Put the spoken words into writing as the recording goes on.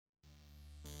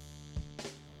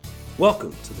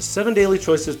Welcome to the 7 Daily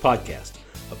Choices Podcast,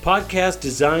 a podcast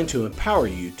designed to empower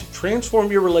you to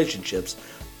transform your relationships,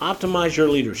 optimize your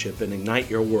leadership, and ignite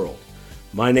your world.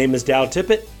 My name is Dow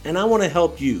Tippett, and I want to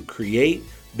help you create,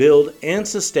 build, and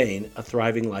sustain a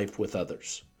thriving life with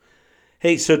others.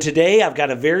 Hey, so today I've got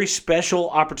a very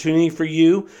special opportunity for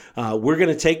you. We're going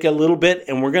to take a little bit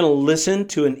and we're going to listen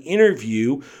to an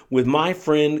interview with my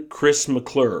friend Chris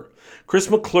McClure. Chris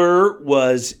McClure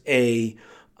was a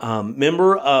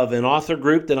member of an author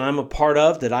group that I'm a part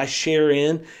of, that I share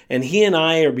in, and he and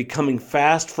I are becoming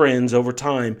fast friends over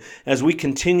time as we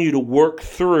continue to work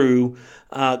through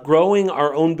growing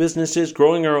our own businesses,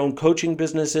 growing our own coaching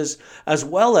businesses, as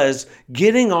well as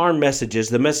getting our messages,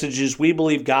 the messages we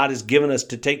believe God has given us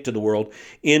to take to the world,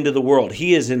 into the world.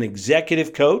 He is an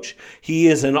executive coach. He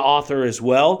is an author as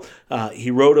well. He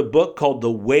wrote a book called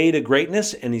The Way to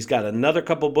Greatness, and he's got another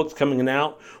couple books coming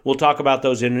out. We'll talk about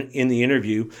those in the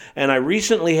interview. And I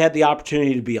recently had the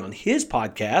opportunity to be on his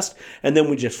podcast, and then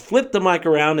we just flipped the mic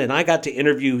around, and I got to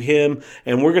interview him,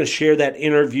 and we're going to share that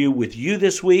interview with you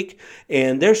this week.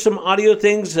 And there's some audio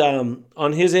things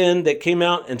on his end that came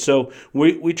out, and so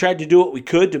we tried to do what we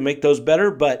could to make those better,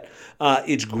 but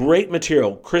it's great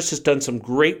material. Chris has done some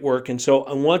great work, and so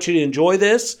I want you to enjoy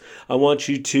this. I want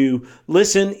you to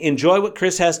listen, enjoy what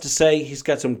Chris has to say. He's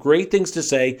got some great things to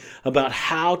say about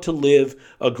how to live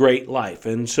a great life.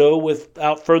 And so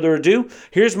without further ado,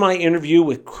 here's my interview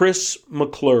with Chris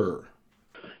McClure.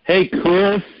 Hey,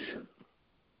 Chris.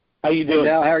 How you doing?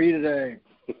 Hey, Al, how are you today?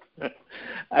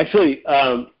 Actually,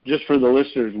 just for the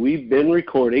listeners, we've been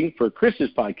recording for Chris's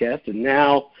podcast, and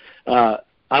now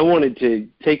I wanted to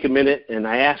take a minute, and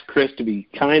I asked Chris to be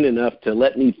kind enough to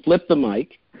let me flip the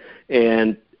mic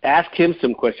and ask him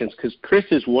some questions, because Chris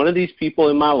is one of these people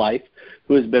in my life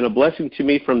who has been a blessing to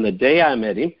me from the day I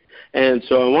met him, and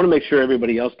so I want to make sure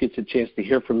everybody else gets a chance to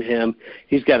hear from him.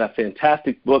 He's got a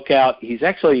fantastic book out. He's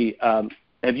actually,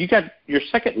 have you got your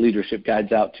second leadership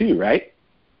guides out too, right?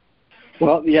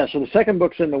 Well, yeah, so the second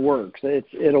book's in the works.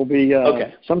 It'll be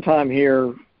sometime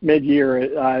here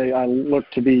mid-year. I look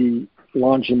to be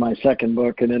launching my second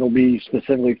book, and it'll be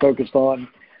specifically focused on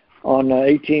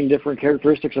 18 different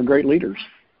characteristics of great leaders.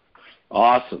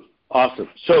 Awesome.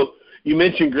 So you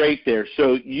mentioned great there.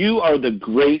 So you are the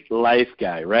great life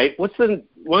guy, right? Why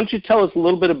don't you tell us a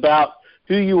little bit about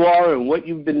who you are and what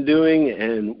you've been doing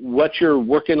and what you're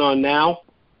working on now,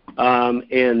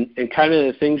 and kind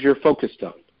of the things you're focused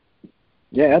on.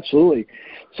 Yeah, absolutely.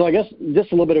 So I guess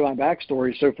just a little bit of my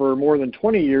backstory. So for more than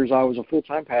 20 years, I was a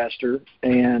full-time pastor,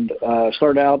 and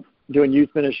started out doing youth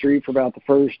ministry for about the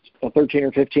first 13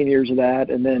 or 15 years of that,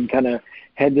 and then kind of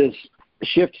had this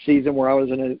shift season where I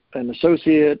was an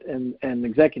associate and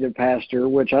executive pastor,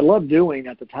 which I loved doing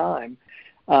at the time.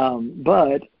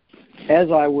 But as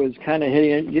I was kind of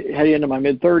heading into my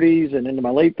mid-30s and into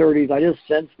my late 30s, I just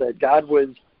sensed that God was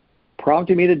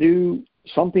prompting me to do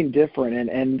something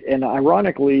different. And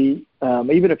ironically,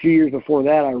 even a few years before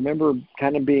that, I remember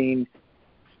kind of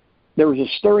there was a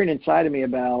stirring inside of me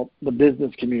about the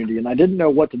business community, and I didn't know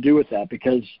what to do with that,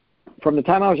 because from the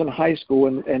time I was in high school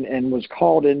and was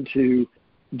called into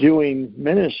doing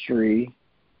ministry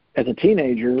as a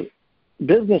teenager,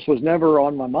 business was never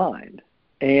on my mind.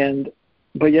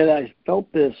 But yet I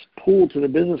felt this pull to the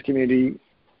business community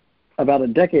about a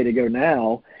decade ago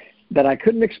now that I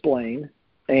couldn't explain.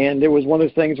 And it was one of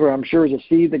those things where I'm sure it was a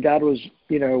seed that God was,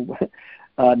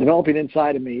 developing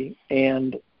inside of me.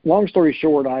 And long story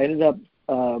short, I ended up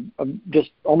just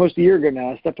almost a year ago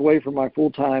now, I stepped away from my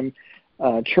full-time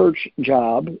church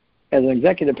job as an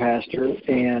executive pastor.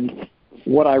 And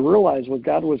what I realized was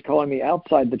God was calling me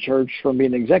outside the church from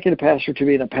being an executive pastor to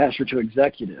being a pastor to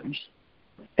executives.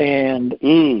 And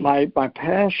my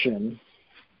passion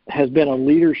has been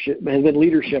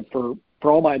leadership for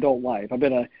all my adult life. I've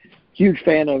been a huge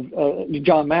fan of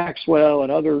John Maxwell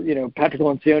and other, Patrick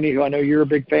Lencioni, who I know you're a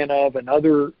big fan of, and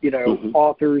other,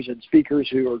 authors and speakers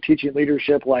who are teaching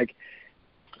leadership.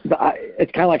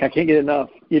 It's kind of like I can't get enough,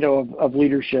 of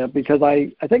leadership, because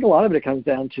I think a lot of it comes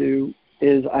down to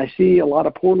is I see a lot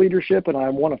of poor leadership, and I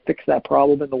want to fix that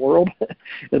problem in the world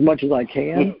as much as I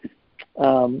can.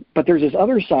 But there's this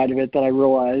other side of it that I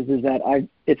realized is that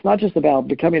it's not just about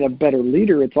becoming a better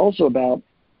leader. It's also about,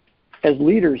 as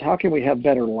leaders, how can we have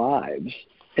better lives?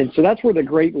 And so that's where the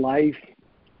Great Life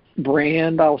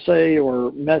brand, I'll say,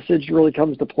 or message really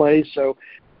comes to play. So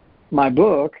my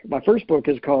first book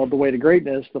is called The Way to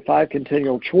Greatness, the 5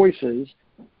 Continual Choices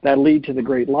That Lead to the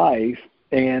Great Life.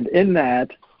 And in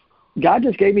that, God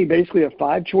just gave me basically a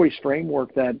 5-choice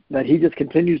framework that he just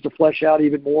continues to flesh out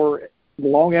even more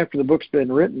long after the book's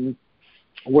been written,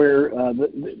 where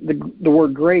the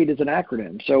word GREAT is an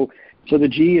acronym. So the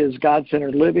G is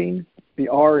God-centered living, the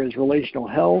R is relational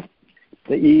health,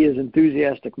 the E is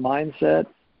enthusiastic mindset,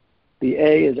 the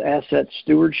A is asset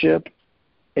stewardship,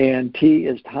 and T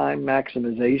is time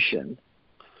maximization.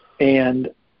 And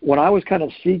when I was kind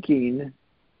of seeking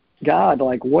God,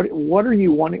 like, what are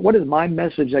you wanting? What is my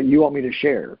message that you want me to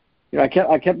share? You know,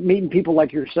 I kept meeting people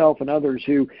like yourself and others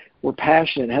who were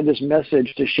passionate, had this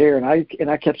message to share, and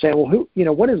I kept saying, well,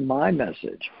 what is my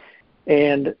message?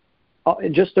 And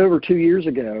just over 2 years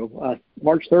ago,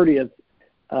 March 30th,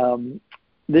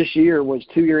 this year was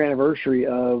 2-year anniversary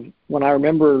of when I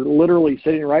remember literally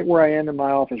sitting right where I am in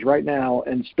my office right now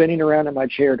and spinning around in my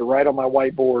chair to write on my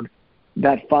whiteboard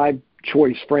that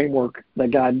 5-choice framework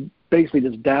that God basically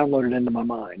just downloaded into my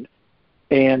mind.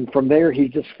 And from there, he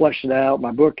just fleshed it out.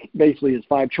 My book basically is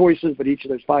 5 choices, but each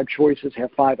of those 5 choices have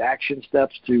 5 action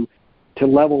steps to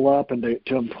level up and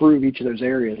to improve each of those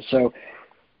areas. So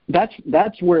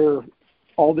that's where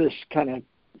all this kind of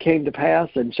came to pass.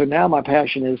 And so now my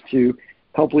passion is to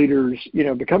help leaders,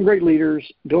 become great leaders,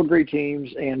 build great teams,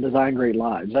 and design great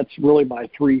lives. That's really my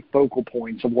 3 focal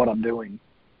points of what I'm doing.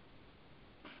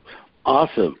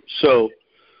 Awesome. So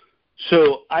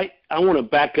I want to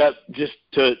back up just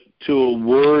to a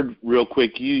word real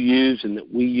quick you use and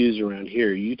that we use around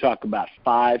here. You talk about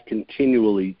 5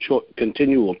 continual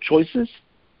choices.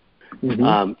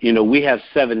 Mm-hmm. We have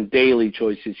 7 daily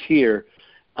choices here.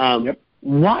 Yep.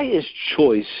 Why is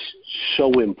choice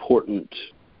so important,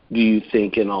 do you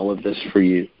think, in all of this for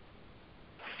you?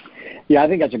 Yeah, I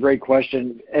think that's a great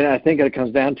question. And I think it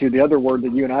comes down to the other word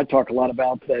that you and I talk a lot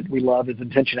about that we love is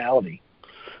intentionality.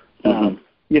 Mm-hmm.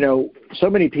 So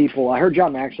many people, I heard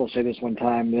John Maxwell say this one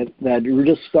time that were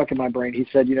just stuck in my brain. He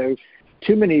said,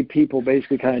 too many people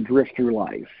basically kind of drift through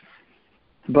life,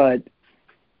 but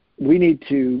we need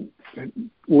to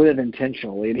live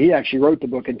intentionally. And he actually wrote the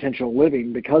book Intentional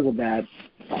Living because of that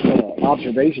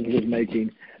observation he was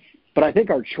making. But I think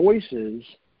our choices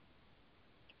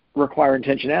require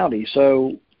intentionality.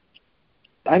 So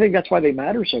I think that's why they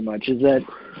matter so much, is that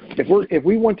if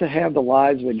we want to have the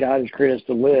lives that God has created us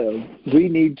to live, we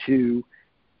need to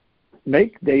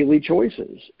make daily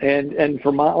choices. And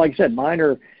for like I said, mine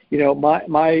are,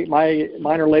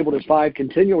 mine are labeled as 5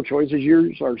 continual choices.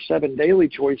 Yours are 7 daily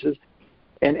choices.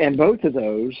 And both of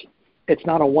those, it's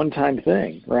not a one-time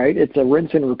thing, right? It's a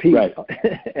rinse and repeat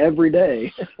every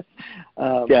day.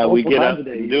 We get up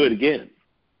and do it again.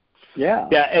 Yeah.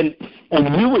 Yeah, and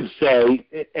you would say,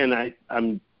 and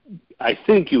I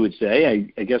think you would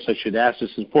say, I guess I should ask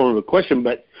this in form of a question,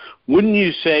 but wouldn't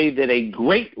you say that a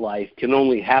great life can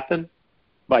only happen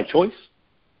by choice?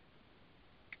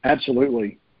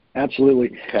 Absolutely.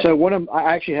 Okay. So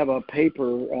I actually have a paper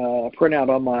printout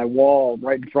on my wall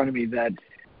right in front of me that,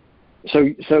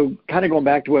 so kind of going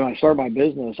back to when I started my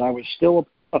business, I was still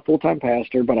a full-time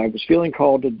pastor, but I was feeling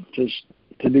called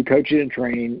to do coaching and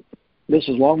training. This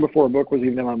is long before a book was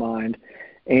even in my mind.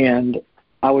 And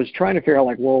I was trying to figure out,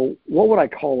 what would I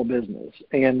call a business?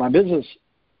 And my business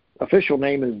official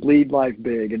name is Lead Life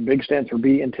Big, and BIG stands for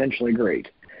Be Intentionally Great.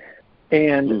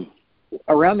 And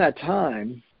around that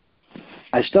time,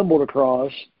 I stumbled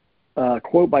across a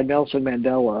quote by Nelson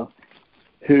Mandela,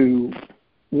 who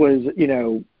was,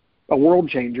 a world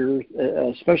changer,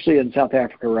 especially in South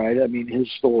Africa, right? I mean,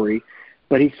 his story.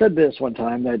 But he said this one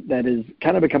time that has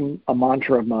kind of become a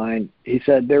mantra of mine. He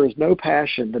said, "There is no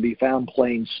passion to be found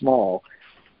playing small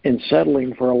in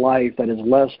settling for a life that is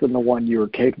less than the one you are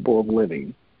capable of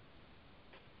living."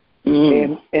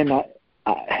 And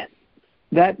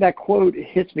that quote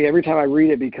hits me every time I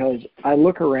read it, because I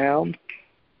look around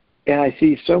and I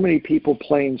see so many people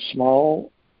playing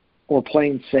small or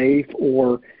playing safe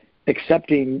or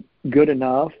accepting good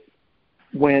enough,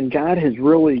 when God has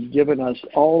really given us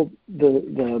all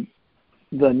the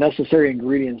necessary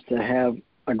ingredients to have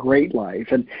a great life.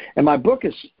 And my book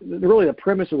is really, the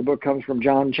premise of the book comes from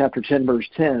John chapter 10, verse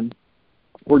 10,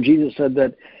 where Jesus said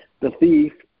that the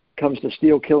thief comes to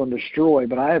steal, kill, and destroy,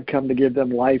 but I have come to give them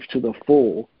life to the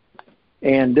full.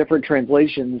 And different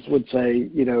translations would say,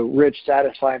 rich,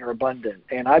 satisfying, or abundant.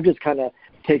 And I've just kind of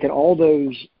taken all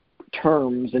those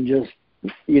terms and just,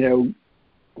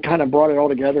 kind of brought it all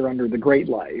together under the great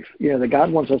life. That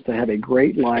God wants us to have a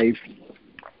great life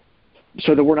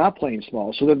so that we're not playing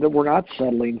small, so that we're not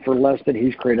settling for less than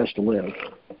He's created us to live.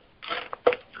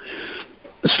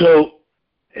 So,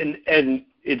 and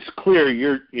it's clear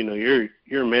you're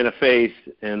a man of faith,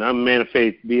 and I'm a man of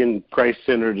faith. Being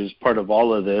Christ-centered is part of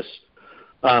all of this.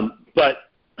 But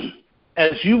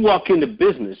as you walk into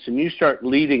business and you start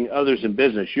leading others in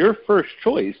business, your first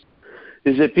choice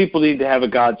is that people need to have a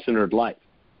God-centered life.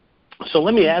 So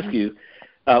let me ask you,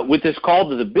 with this call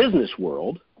to the business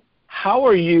world, how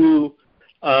are you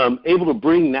able to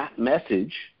bring that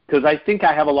message? Because I think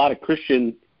I have a lot of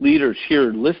Christian leaders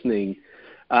here listening.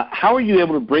 How are you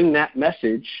able to bring that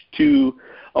message to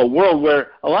a world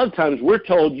where a lot of times we're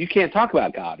told you can't talk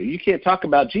about God or you can't talk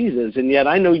about Jesus, and yet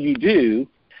I know you do.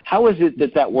 How is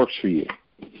it that works for you?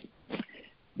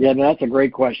 Yeah, no, that's a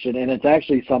great question, and it's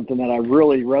actually something that I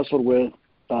really wrestled with,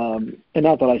 and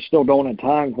not that I still don't at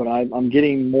times, but I'm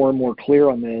getting more and more clear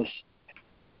on this.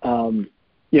 When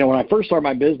I first started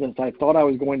my business, I thought I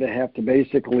was going to have to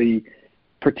basically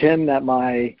pretend that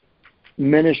my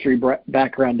ministry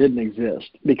background didn't exist,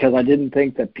 because I didn't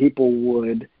think that people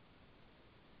would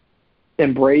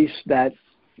embrace that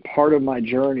part of my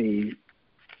journey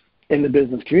in the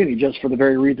business community, just for the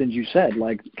very reasons you said,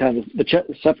 like kind of the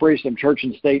separation of church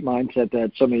and state mindset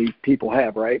that so many people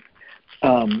have, right?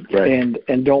 Right.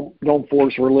 And don't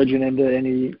force religion into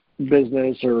any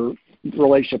business or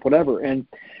relationship, whatever.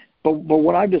 But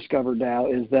what I've discovered now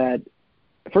is that,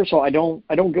 first of all, I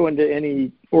don't go into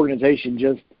any organization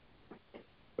just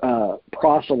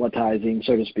proselytizing,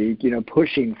 so to speak,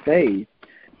 pushing faith.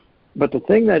 But the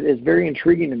thing that is very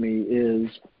intriguing to me is,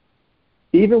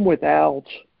 even without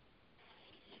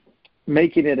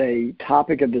making it a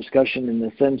topic of discussion in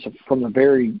the sense of from the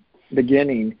very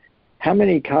beginning, how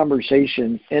many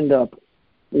conversations end up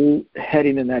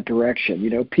heading in that direction?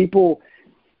 People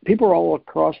are all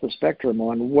across the spectrum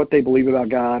on what they believe about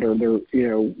God, or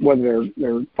whether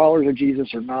they're followers of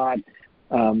Jesus or not.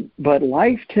 But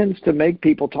life tends to make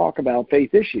people talk about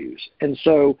faith issues. And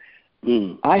so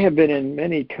I have been in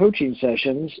many coaching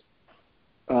sessions,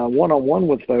 one-on-one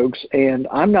with folks, and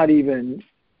I'm not even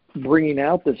bringing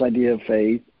out this idea of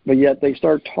faith, but yet they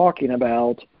start talking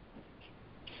about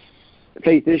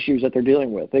faith issues that they're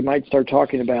dealing with. They might start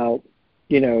talking about,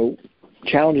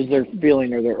 challenges they're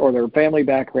feeling, or their family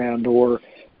background, or,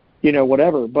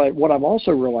 whatever. But what I'm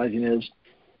also realizing is,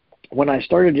 when I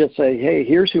started to just say, hey,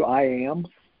 here's who I am,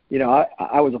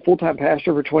 I was a full-time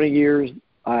pastor for 20 years.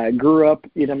 I grew up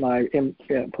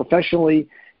professionally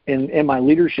in my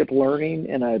leadership learning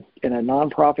in a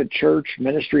nonprofit church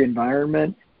ministry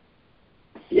environment.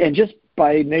 And just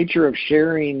by nature of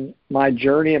sharing my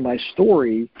journey and my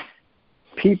story,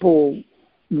 people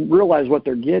realize what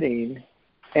they're getting,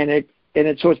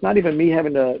 so it's not even me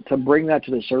having to bring that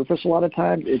to the surface a lot of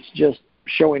times. It's just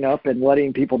showing up and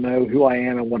letting people know who I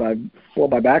am and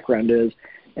what my background is,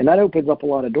 and that opens up a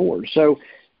lot of doors. So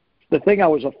the thing I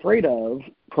was afraid of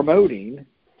promoting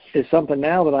is something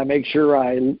now that I make sure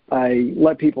I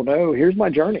let people know, here's my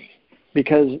journey,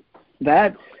 because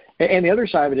that. And the other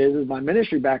side of it is my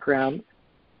ministry background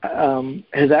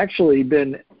has actually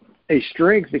been a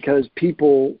strength, because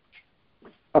people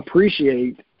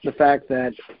appreciate the fact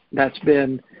that that's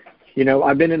been,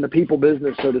 I've been in the people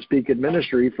business, so to speak, in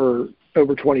ministry for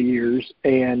over 20 years,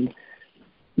 and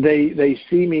they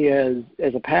see me as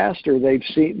a pastor. They've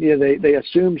seen, they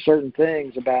assume certain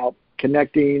things about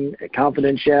connecting,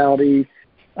 confidentiality,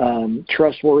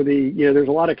 trustworthy. There's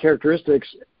a lot of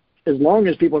characteristics. As long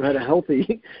as people have had a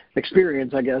healthy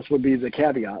experience, I guess, would be the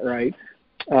caveat, right?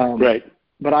 Right.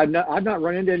 But I've not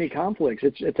run into any conflicts.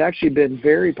 It's actually been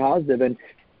very positive.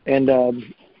 And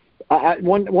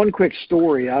one quick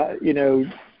story,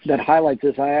 that highlights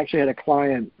this. I actually had a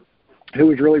client who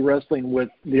was really wrestling with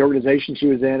the organization she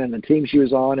was in and the team she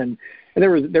was on, and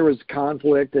there was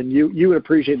conflict. And you would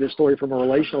appreciate this story from a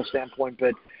relational standpoint,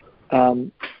 but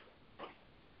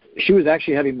she was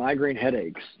actually having migraine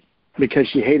headaches because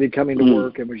she hated coming to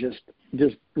work and was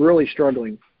just really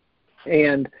struggling.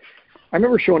 And I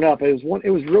remember showing up. It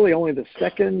was really only the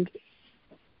second.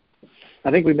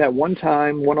 I think we met one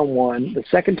time one-on-one. The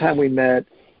second time we met,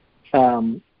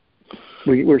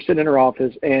 we were sitting in her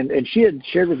office, and she had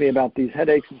shared with me about these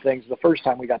headaches and things the first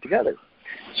time we got together.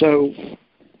 So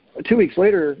 2 weeks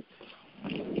later,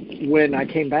 when I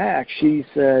came back, she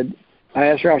said, I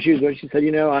asked her how she was doing. She said,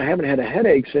 I haven't had a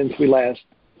headache since we last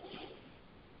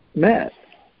met.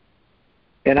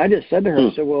 And I just said to her,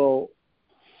 I said, well,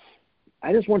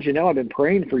 I just want you to know I've been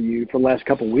praying for you for the last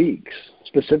couple of weeks,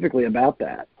 specifically about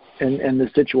that and the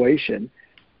situation.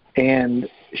 And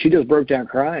she just broke down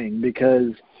crying,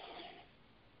 because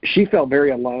she felt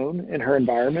very alone in her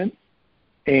environment,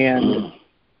 and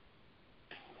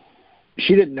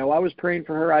she didn't know I was praying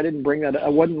for her. I didn't bring that.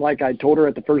 It wasn't like I told her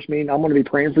at the first meeting, I'm going to be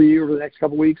praying for you over the next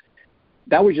couple of weeks.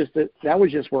 That was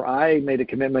just where I made a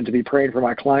commitment to be praying for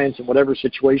my clients in whatever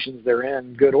situations they're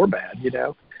in, good or bad,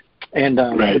 And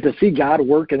right. But to see God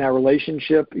work in that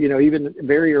relationship, even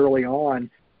very early on,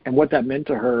 and what that meant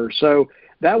to her. So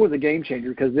that was a game changer,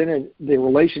 because then the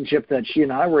relationship that she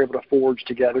and I were able to forge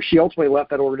together, she ultimately left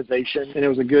that organization, and it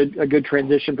was a good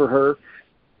transition for her.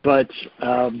 But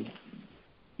it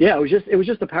was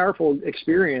just a powerful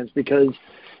experience, because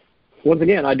once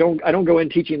again, I don't go in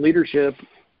teaching leadership,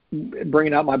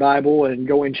 bringing out my Bible and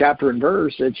going chapter and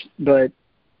verse.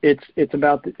 It's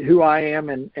about who I am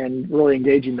and really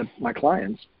engaging my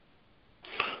clients.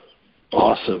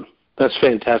 Awesome. That's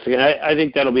fantastic. And I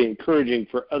think that'll be encouraging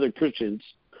for other Christians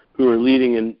who are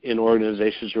leading in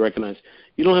organizations to recognize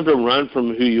you don't have to run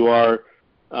from who you are,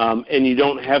 and you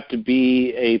don't have to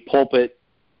be a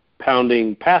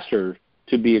pulpit-pounding pastor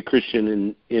to be a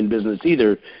Christian in business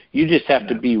either. You just have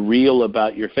to be real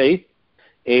about your faith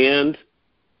and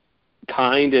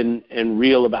kind and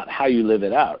real about how you live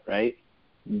it out, right?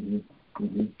 Mm-hmm.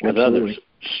 Mm-hmm. With others.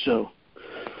 So,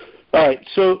 all right.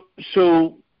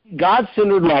 So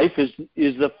God-centered life is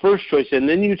the first choice, and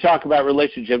then you talk about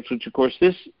relationships, which of course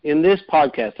in this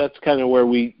podcast, that's kind of where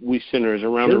we center, is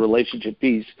around the relationship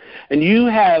piece. And you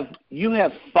have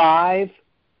 5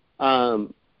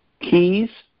 keys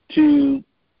to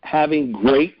having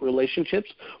great relationships.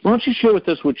 Why don't you share with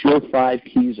us what your 5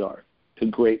 keys are to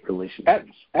great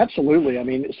relationships? Absolutely. I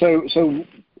mean, so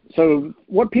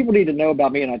what people need to know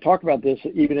about me, and I talk about this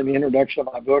even in the introduction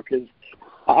of my book, is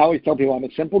I always tell people I'm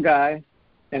a simple guy,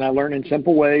 and I learn in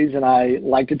simple ways, and I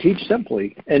like to teach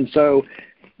simply. And so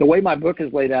the way my book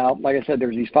is laid out, like I said,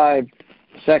 there's these 5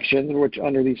 sections, which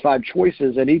under these 5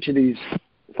 choices, and each of these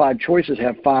 5 choices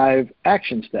have 5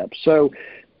 action steps. So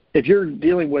if you're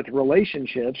dealing with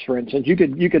relationships, for instance, you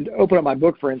could open up my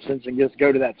book, for instance, and just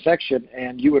go to that section,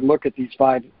 and you would look at these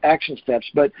 5 action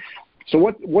steps. But so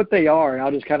what they are, and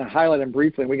I'll just kind of highlight them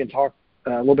briefly, and we can talk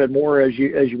a little bit more as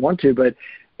you want to.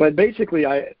 But basically,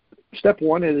 step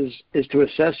 1 is to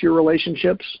assess your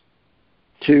relationships,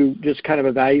 to just kind of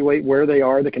evaluate where they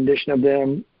are, the condition of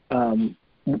them,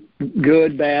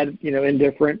 good, bad,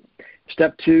 indifferent.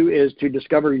 Step 2 is to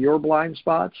discover your blind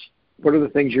spots. What are the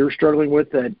things you're struggling with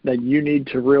that you need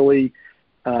to really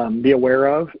be aware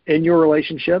of in your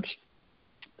relationships?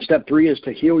 Step 3 is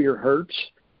to heal your hurts.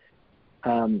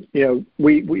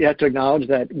 We have to acknowledge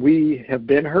that we have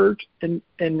been hurt in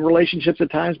relationships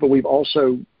at times, but we've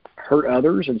also hurt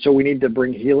others, and so we need to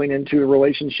bring healing into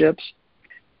relationships.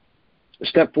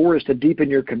 Step 4 is to deepen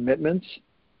your commitments.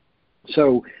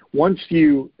 So once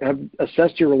you have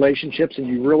assessed your relationships and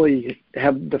you really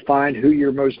have defined who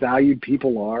your most valued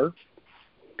people are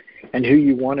and who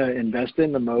you want to invest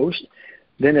in the most,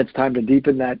 then it's time to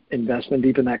deepen that investment,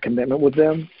 deepen that commitment with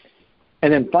them.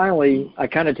 And then finally, I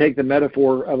kind of take the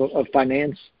metaphor of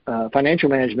financial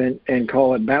management and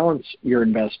call it balance your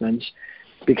investments,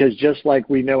 because just like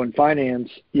we know in finance,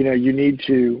 you need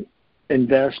to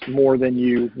invest more than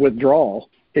you withdraw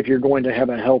if you're going to have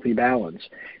a healthy balance.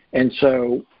 And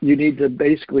so you need to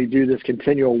basically do this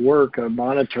continual work of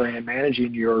monitoring and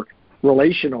managing your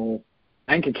relational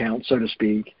bank account, so to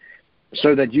speak,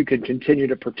 so that you can continue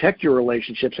to protect your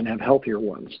relationships and have healthier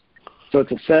ones. So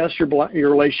it's assess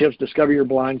your relationships, discover your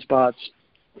blind spots,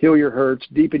 heal your hurts,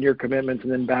 deepen your commitments,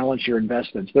 and then balance your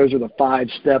investments. Those are the 5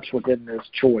 steps within this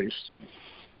choice.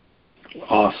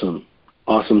 Awesome.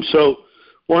 So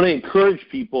I want to encourage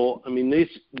people. I mean, this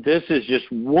is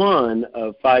just one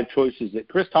of 5 choices that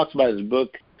Chris talks about in his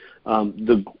book,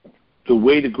 The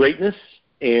Way to Greatness.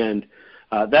 And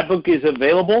that book is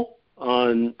available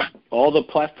on all the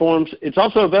platforms. It's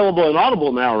also available in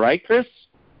Audible now, right, Chris?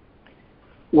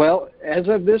 Well, as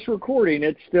of this recording,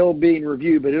 it's still being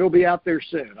reviewed, but it'll be out there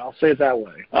soon. I'll say it that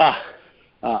way.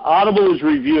 Audible is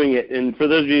reviewing it, and for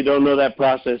those of you who don't know that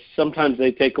process, sometimes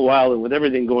they take a while, and with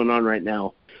everything going on right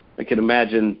now, I can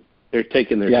imagine they're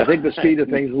taking their time. Yeah, I think the speed of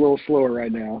things is a little slower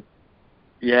right now.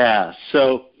 Yeah.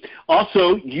 So,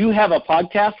 also, you have a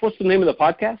podcast. What's the name of the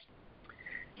podcast?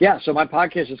 Yeah, so my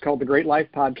podcast is called The Great Life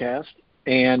Podcast,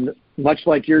 and much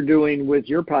like you're doing with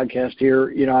your podcast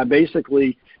here,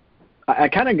 I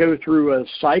kind of go through a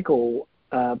cycle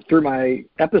through my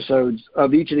episodes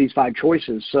of each of these 5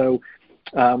 choices. So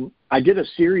I did a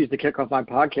series to kick off my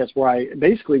podcast where I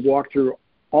basically walked through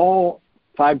all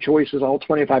 5 choices, all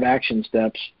 25 action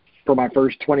steps for my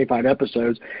first 25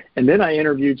 episodes. And then I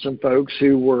interviewed some folks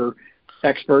who were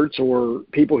experts or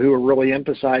people who were really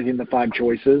emphasizing the 5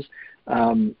 choices.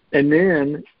 And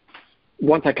then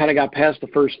once I kind of got past the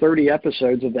first 30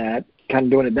 episodes of that, kind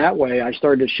of doing it that way, I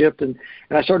started to shift and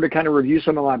I started to kind of review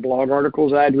some of my blog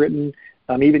articles I had written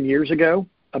even years ago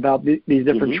about these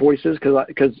different choices.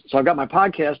 So I've got my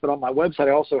podcast, but on my website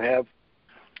I also have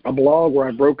a blog where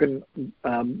I've broken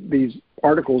these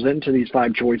articles into these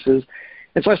 5 choices.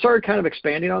 And so I started kind of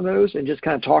expanding on those and just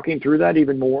kind of talking through that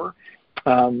even more.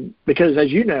 Because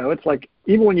as you know, it's like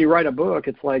even when you write a book,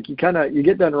 it's like you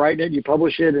get done writing it, you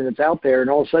publish it, and it's out there, and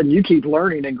all of a sudden you keep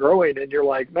learning and growing, and you're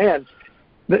like, man,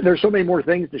 there's so many more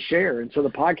things to share. And so the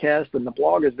podcast and the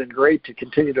blog has been great to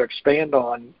continue to expand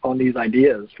on these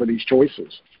ideas for these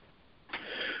choices.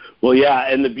 Well,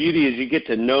 yeah, and the beauty is you get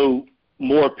to know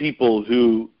more people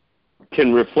who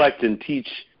can reflect and teach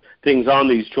things on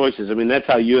these choices. I mean, that's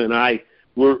how you and I,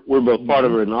 we're both part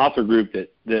of an author group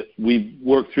that we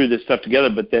work through this stuff together.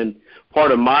 But then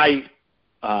part of my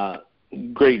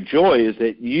great joy is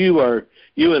that you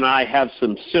and I have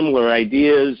some similar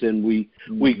ideas, and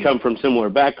we come from similar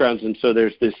backgrounds, and so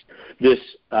there's this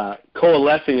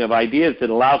coalescing of ideas that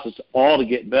allows us all to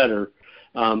get better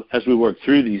as we work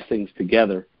through these things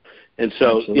together. And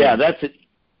so, absolutely. Yeah,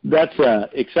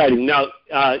 that's exciting. Now,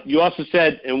 you also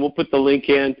said, and we'll put the link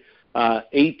in,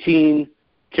 18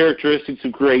 Characteristics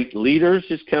of Great Leaders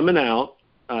is coming out.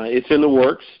 It's in the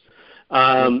works.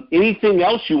 Anything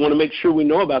else you want to make sure we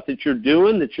know about that you're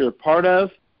doing, that you're a part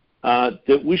of,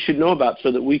 that we should know about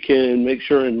so that we can make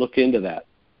sure and look into that?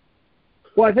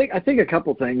 Well, I think a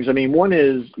couple things. I mean, one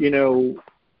is,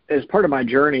 as part of my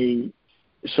journey,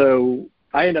 so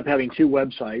I end up having two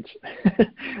websites.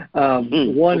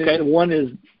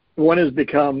 One has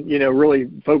become, really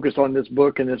focused on this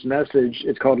book and this message.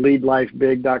 It's called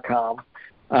leadlifebig.com.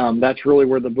 That's really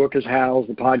where the book is housed,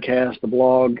 the podcast, the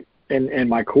blog,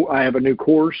 and I have a new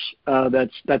course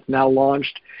that's now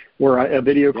launched, where a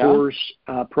video course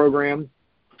program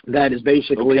that is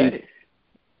basically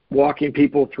walking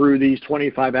people through these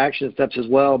 25 action steps as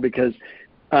well. Because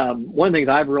one of the things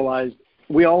I've realized,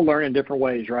 we all learn in different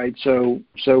ways, right? So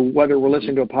whether we're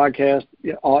listening to a podcast,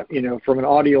 from an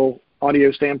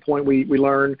audio standpoint, we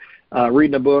learn.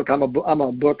 Reading a book, I'm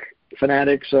a book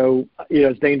fanatic, so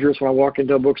it's dangerous when I walk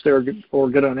into a bookstore or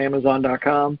get on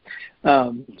Amazon.com.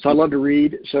 So I love to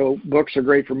read. So books are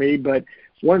great for me. But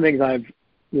one of the things I've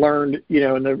learned,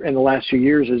 in the last few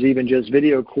years is even just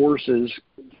video courses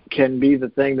can be the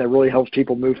thing that really helps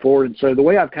people move forward. And so the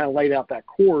way I've kind of laid out that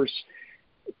course,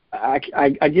 I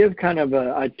give kind of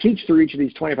I teach through each of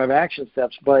these 25 action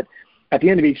steps, but at the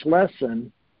end of each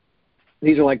lesson,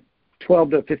 these are like 12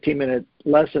 to 15-minute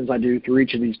lessons I do through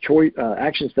each of these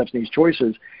action steps and these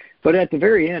choices. But at the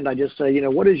very end, I just say,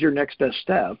 what is your next best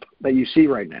step that you see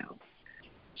right now?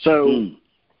 So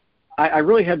I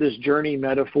really have this journey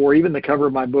metaphor. Even the cover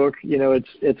of my book,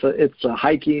 it's a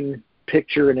hiking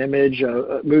picture and image,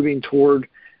 moving toward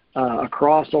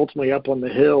across, ultimately up on the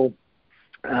hill.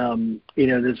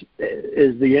 This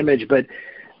is the image, but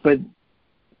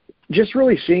just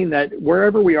really seeing that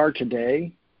wherever we are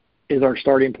today is our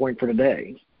starting point for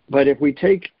today. But if we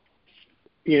take,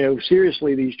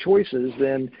 seriously these choices,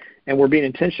 and we're being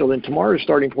intentional, then tomorrow's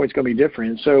starting point is going to be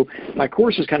different. So my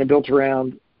course is kind of built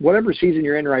around whatever season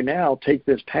you're in right now. Take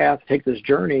this path, take this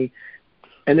journey,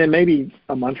 and then maybe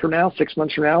a month from now, 6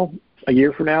 months from now, a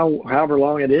year from now, however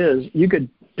long it is, you could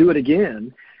do it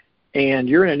again, and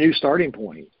you're in a new starting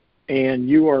point. And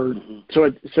you are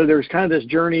so there's kind of this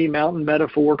journey mountain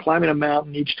metaphor, climbing a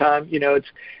mountain each time.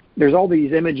 There's all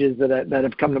these images that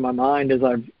have come to my mind as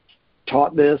I've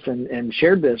taught this and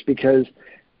shared this, because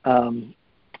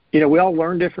we all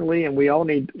learn differently, and we all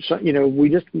need, we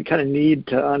just kind of need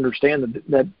to understand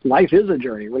that life is a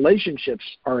journey. Relationships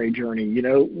are a journey.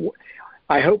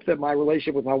 I hope that my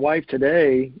relationship with my wife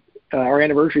today, our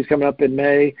anniversary is coming up in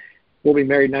May. We'll be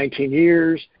married 19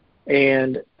 years,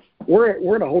 and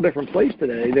we're in a whole different place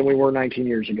today than we were 19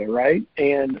 years ago, right?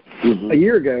 And a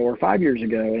year ago or 5 years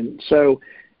ago. And so,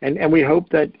 and we hope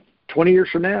that 20 years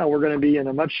from now, we're going to be in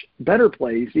a much better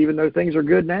place, even though things are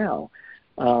good now.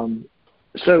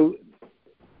 So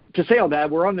to say all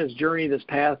that, we're on this journey, this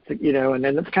path, and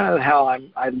then that's kind of how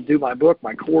I do my book,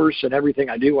 my course, and everything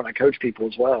I do when I coach people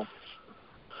as well.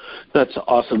 That's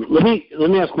awesome. Let me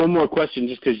ask one more question,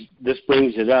 just because this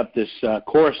brings it up. This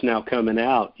course now coming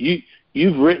out.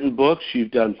 You've written books,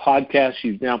 you've done podcasts,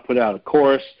 you've now put out a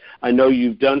course. I know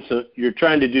you've done you're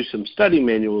trying to do some study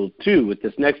manual too with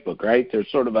this next book, right? There's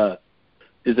sort of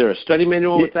is there a study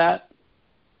manual with that?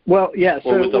 Well, yeah.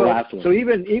 Or with the last one? So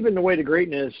even the way to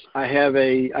greatness, I have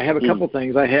a couple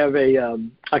things. I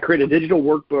create a digital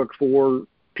workbook for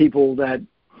people that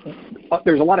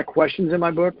there's a lot of questions in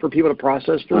my book for people to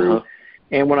process through.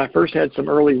 And when I first had some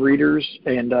early readers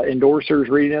and endorsers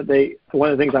reading it, one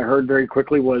of the things I heard very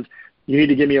quickly was, you need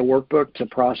to give me a workbook to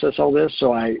process all this.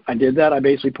 So I did that. I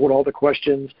basically pulled all the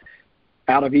questions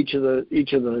out of each of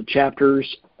the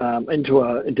chapters into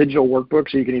a digital workbook,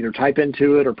 so you can either type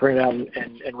into it or print it out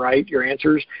and write your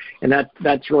answers. And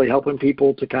that's really helping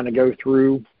people to kind of go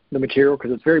through the material,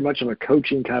 because it's very much of a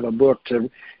coaching kind of book.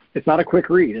 It's not a quick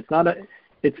read. It's not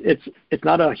it's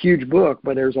not a huge book,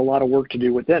 but there's a lot of work to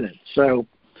do within it. So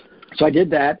I did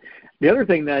that. The other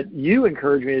thing that you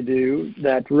encouraged me to do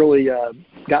that really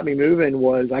got me moving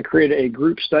was I created a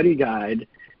group study guide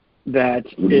that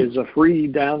is a free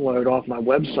download off my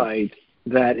website,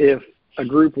 that if a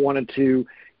group wanted to,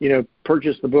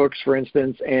 purchase the books, for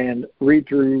instance, and read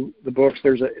through the books,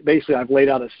 basically I've laid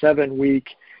out a 7-week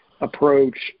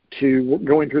approach to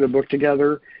going through the book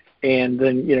together, and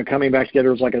then, coming back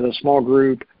together as like a small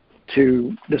group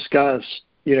to discuss,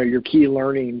 your key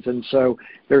learnings. And so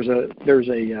there's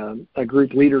a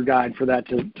group leader guide for that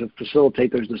to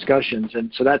facilitate those discussions.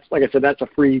 And so that's, like I said, that's a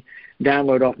free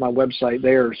download off my website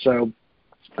there. So,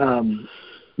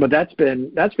 but that's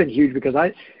been huge, because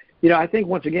I think,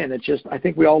 once again, I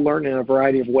think we all learn in a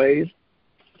variety of ways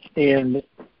and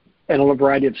in a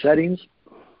variety of settings.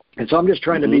 And so I'm just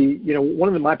trying to be,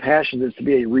 one of my passions is to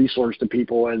be a resource to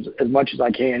people as much as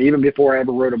I can, even before I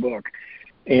ever wrote a book.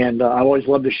 And I always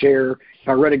love to share. If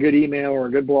I read a good email or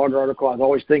a good blog article, I was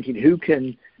always thinking, who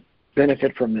can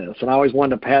benefit from this? And I always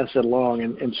wanted to pass it along.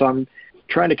 And so I'm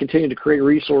trying to continue to create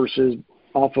resources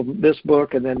off of this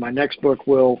book, and then my next book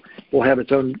will have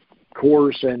its own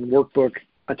course and workbook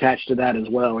attached to that as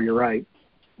well. You're right.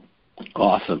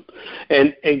 Awesome.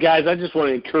 And guys, I just want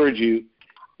to encourage you,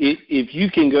 if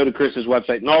you can go to Chris's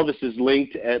website, and all this is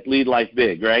linked at Lead Life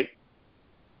Big, right?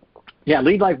 Yeah,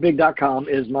 leadlifebig.com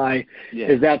is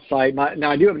that site. Now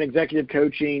I do have an executive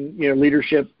coaching,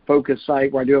 leadership focused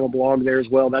site where I do have a blog there as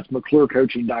well. That's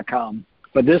McClureCoaching.com.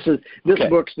 But this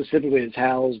book specifically is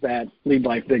housed at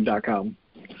leadlifebig.com.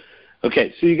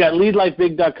 Okay, so you got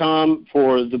leadlifebig.com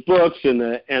for the books and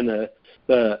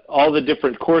the all the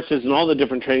different courses and all the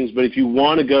different trainings. But if you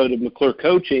want to go to McClure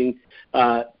Coaching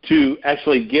to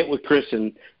actually get with Chris,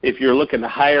 and if you're looking to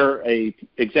hire a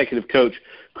executive coach,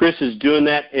 Chris is doing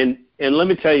that. And let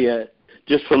me tell you,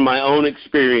 just from my own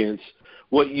experience,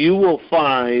 what you will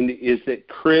find is that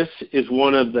Chris is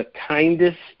one of the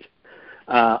kindest,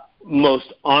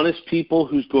 most honest people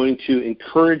who's going to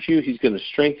encourage you. He's going to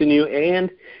strengthen you, and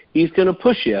he's going to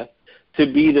push you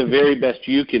to be the very best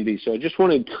you can be. So I just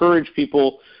want to encourage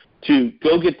people to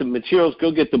go get the materials,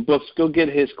 go get the books, go get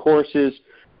his courses.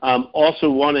 Also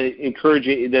want to encourage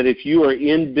you that if you are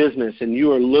in business and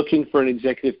you are looking for an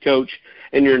executive coach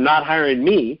and you're not hiring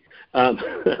me,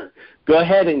 go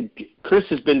ahead, and Chris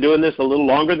has been doing this a little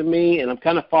longer than me, and I'm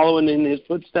kind of following in his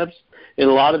footsteps in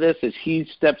a lot of this as he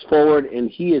steps forward, and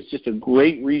he is just a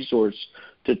great resource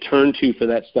to turn to for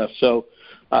that stuff. So,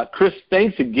 Chris,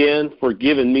 thanks again for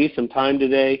giving me some time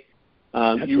today.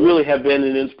 You really have been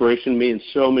an inspiration to me in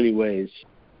so many ways.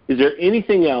 Is there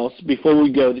anything else before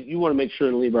we go that you want to make sure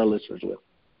to leave our listeners with?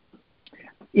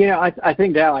 I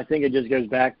think, Dal, it just goes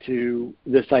back to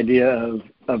this idea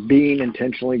of being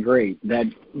intentionally great. That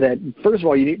first of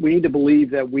all, we need to believe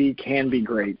that we can be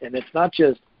great, and it's not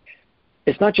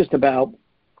just about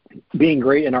being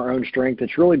great in our own strength.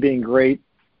 It's really being great,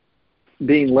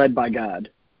 being led by God.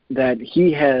 That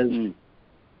He has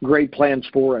great plans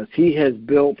for us. He has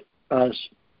built us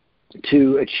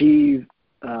to achieve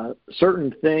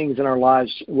certain things in our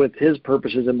lives with His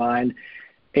purposes in mind.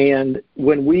 And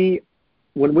when we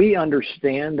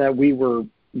understand that we were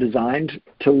designed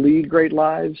to lead great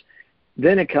lives,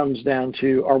 then it comes down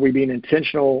to, are we being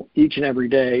intentional each and every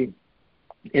day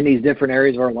in these different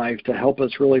areas of our life to help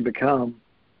us really become,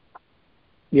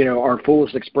 our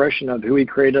fullest expression of who He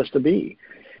created us to be.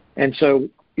 And so,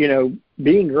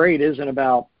 being great isn't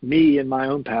about me and my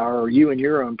own power or you and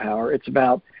your own power. It's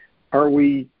about, are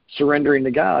we surrendering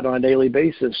to God on a daily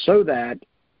basis so that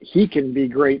He can be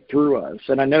great through us.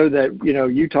 And I know that,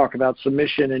 you talk about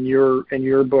submission in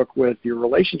your book with your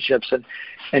relationships,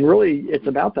 and really it's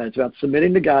about that. It's about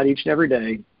submitting to God each and every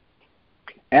day,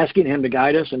 asking Him to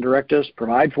guide us and direct us,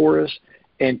 provide for us,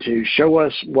 and to show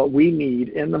us what we need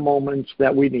in the moments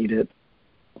that we need it,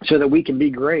 so that we can be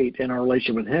great in our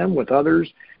relationship with Him, with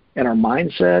others, and our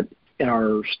mindset, and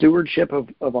our stewardship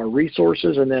of our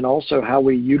resources, and then also how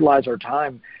we utilize our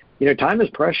time. Time is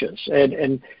precious,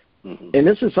 and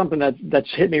this is something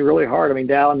that's hit me really hard. I mean,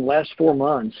 Dal, in the last 4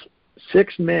 months,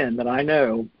 6 men that I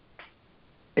know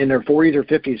in their 40s or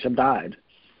 50s have died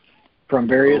from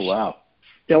various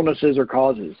illnesses or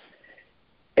causes.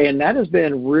 And that has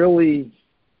been really,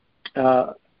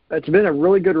 it's been a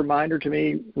really good reminder to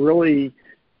me, really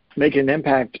making an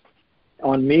impact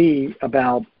on me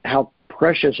about how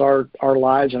precious our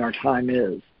lives and our time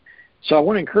is. So I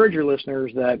want to encourage your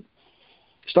listeners that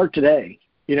start today.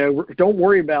 Don't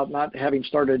worry about not having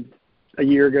started a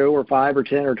year ago or 5 or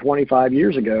 10 or 25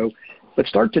 years ago, but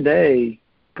start today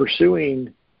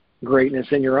pursuing greatness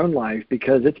in your own life,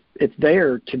 because it's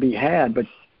there to be had, but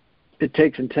it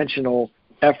takes intentional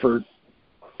effort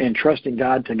and trusting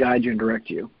God to guide you and direct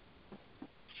you.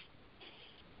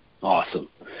 Awesome.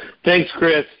 Thanks,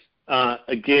 Chris.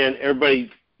 Again,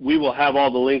 everybody, we will have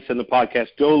all the links in the podcast.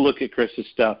 Go look at Chris's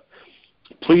stuff.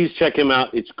 Please check him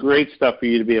out. It's great stuff for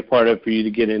you to be a part of, for you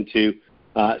to get into,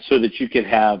 so that you can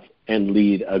have and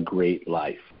lead a great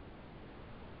life.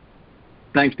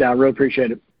 Thanks, Dal. Really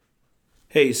appreciate it.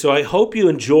 Hey, so I hope you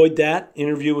enjoyed that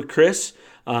interview with Chris.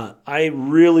 I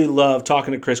really love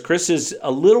talking to Chris. Chris is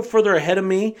a little further ahead of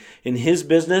me in his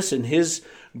business and his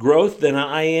growth than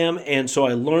I am, and so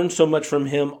I learn so much from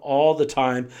him all the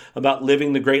time about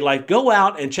living the great life. Go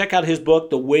out and check out his book,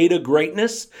 The Way to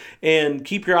Greatness, and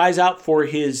keep your eyes out for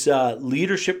his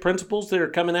leadership principles that are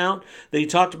coming out that he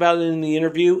talked about in the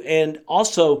interview, and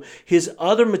also his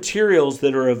other materials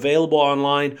that are available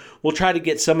online. We'll try to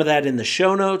get some of that in the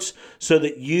show notes so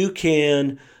that you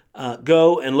can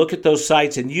go and look at those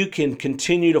sites and you can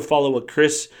continue to follow what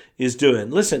Chris is doing.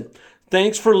 Listen,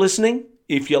 thanks for listening.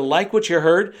 If you like what you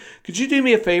heard, could you do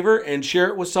me a favor and share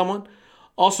it with someone?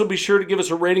 Also, be sure to give us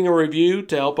a rating or review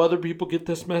to help other people get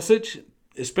this message.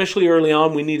 Especially early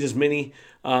on, we need as many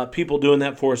people doing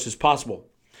that for us as possible.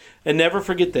 And never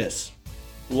forget this: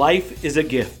 life is a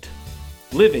gift.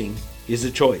 Living is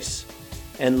a choice.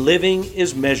 And living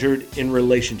is measured in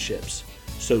relationships.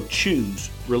 So choose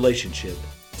relationship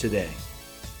today.